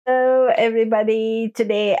everybody.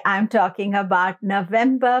 Today I'm talking about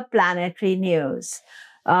November planetary news.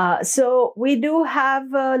 So we do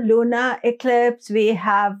have a lunar eclipse. We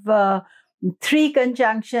have 3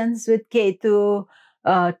 conjunctions with Ketu,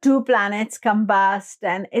 2 planets combust,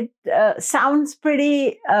 and it sounds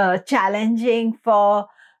pretty challenging for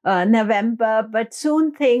November, but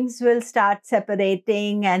soon things will start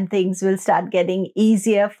separating and things will start getting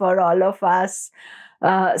easier for all of us.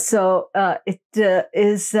 So it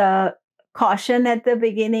is caution at the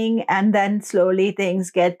beginning, and then slowly things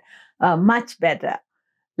get much better.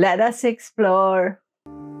 Let us explore.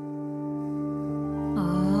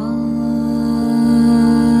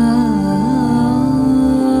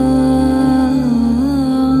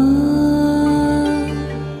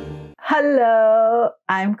 Hello,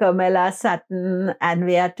 I'm Komilla Sutton, and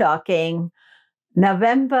we are talking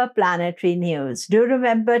November planetary news. Do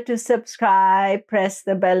remember to subscribe, press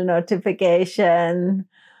the bell notification.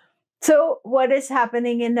 So, what is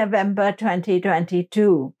happening in November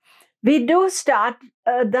 2022? We do start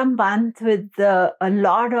the month with a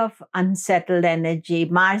lot of unsettled energy.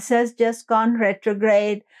 Mars has just gone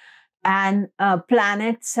retrograde, and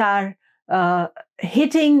planets are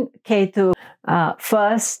hitting Ketu.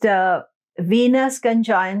 First, Venus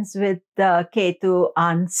conjoins with Ketu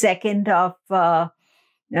on 2nd of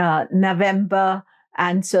November,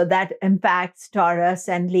 and so that impacts Taurus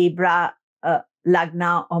and Libra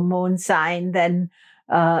Lagna or moon sign. Then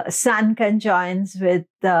Sun conjoins with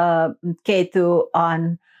Ketu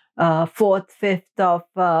on 4th, 5th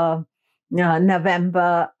of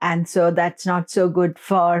November, and so that's not so good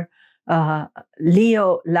for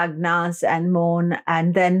Leo Lagnas and moon.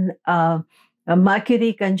 And then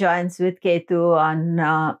Mercury conjoins with Ketu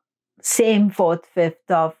on same 4th, 5th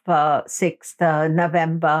of 6th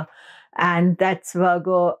November, and that's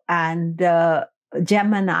Virgo and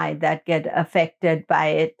Gemini that get affected by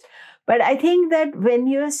it. But I think that when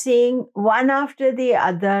you're seeing one after the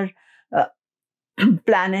other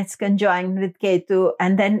planets conjoined with Ketu,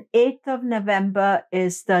 and then 8th of November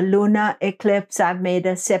is the lunar eclipse. I've made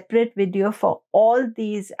a separate video for all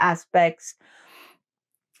these aspects.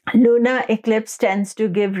 Lunar eclipse tends to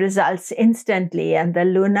give results instantly, and the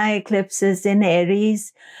lunar eclipse is in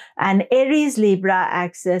Aries, and Aries-Libra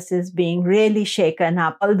axis is being really shaken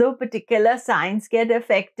up. Although particular signs get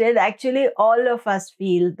affected, actually all of us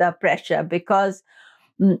feel the pressure because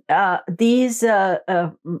these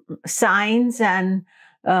signs and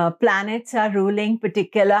planets are ruling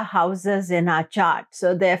particular houses in our chart.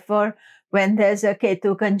 So therefore, when there's a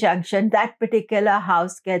Ketu conjunction, that particular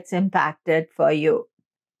house gets impacted for you.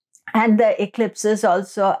 And the eclipses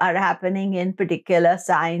also are happening in particular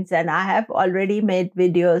signs. And I have already made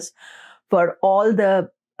videos for all the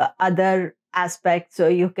other aspects. So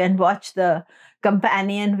you can watch the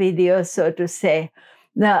companion videos, so to say.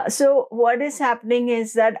 Now, so what is happening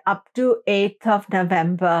is that up to 8th of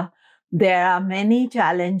November, there are many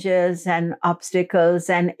challenges and obstacles.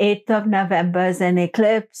 And 8th of November is an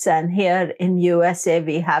eclipse. And here in USA,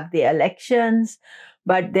 we have the elections.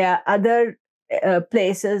 But there are other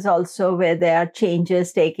places also where there are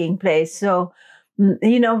changes taking place. So,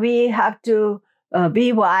 we have to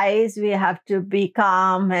be wise, we have to be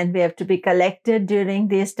calm, and we have to be collected during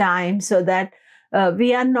these times so that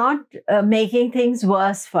we are not making things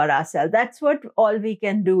worse for ourselves. That's what all we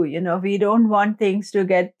can do. We don't want things to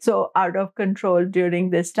get so out of control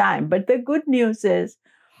during this time. But the good news is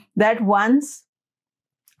that once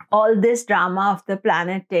all this drama of the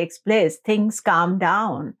planet takes place, things calm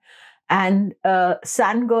down. And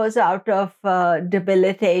Sun goes out of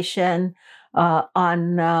debilitation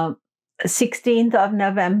on 16th of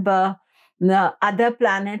November. The other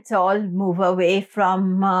planets all move away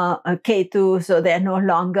from Ketu, so they're no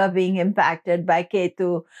longer being impacted by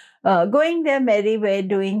Ketu, going their merry way,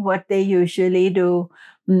 doing what they usually do.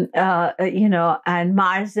 And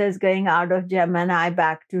Mars is going out of Gemini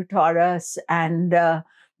back to Taurus, and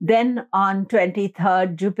then on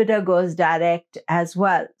 23rd, Jupiter goes direct as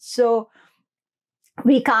well. So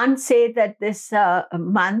we can't say that this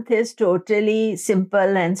month is totally simple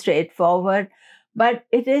and straightforward, but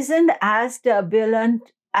it isn't as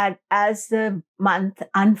turbulent as the month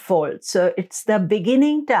unfolds. So it's the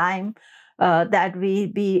beginning time that we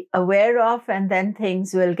be aware of, and then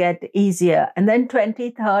things will get easier. And then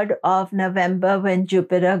 23rd of November, when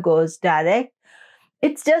Jupiter goes direct,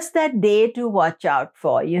 it's just that day to watch out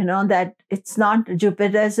for, that it's not,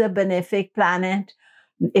 Jupiter's a benefic planet.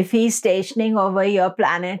 If he's stationing over your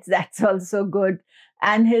planets, that's also good.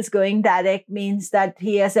 And his going direct means that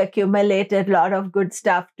he has accumulated a lot of good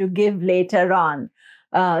stuff to give later on.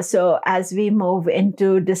 So as we move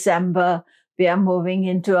into December, we are moving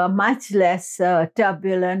into a much less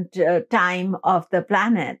turbulent time of the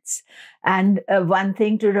planets. And one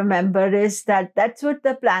thing to remember is that that's what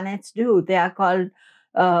the planets do. They are called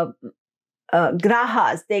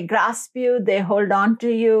grahas. They grasp you, they hold on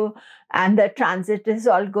to you, and the transit is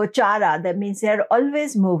all gochara. That means they're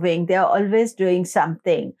always moving, they're always doing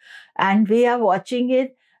something. And we are watching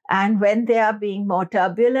it. And when they are being more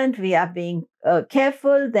turbulent, we are being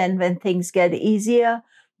careful. Then when things get easier,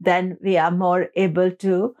 then we are more able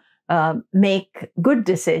to make good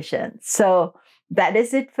decisions. So that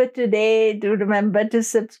is it for today. Do remember to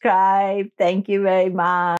subscribe. Thank you very much.